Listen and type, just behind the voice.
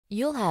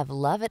You'll have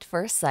love at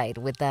first sight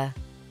with the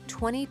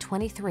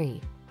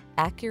 2023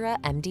 Acura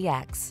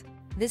MDX.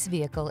 This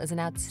vehicle is an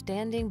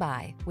outstanding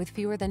buy with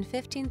fewer than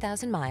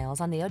 15,000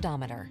 miles on the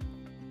odometer.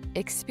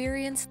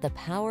 Experience the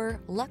power,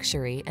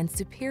 luxury, and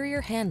superior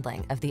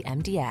handling of the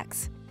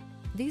MDX.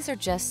 These are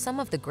just some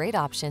of the great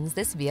options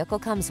this vehicle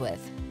comes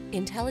with: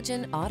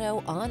 intelligent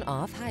auto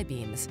on-off high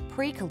beams,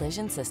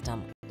 pre-collision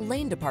system,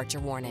 lane departure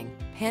warning,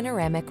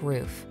 panoramic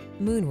roof,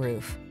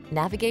 moonroof,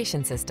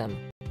 navigation system,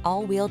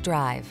 all-wheel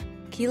drive,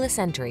 keyless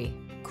entry,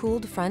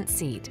 cooled front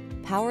seat,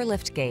 power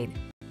liftgate.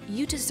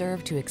 You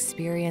deserve to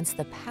experience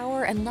the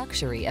power and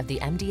luxury of the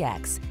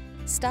MDX.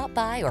 Stop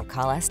by or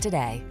call us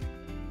today.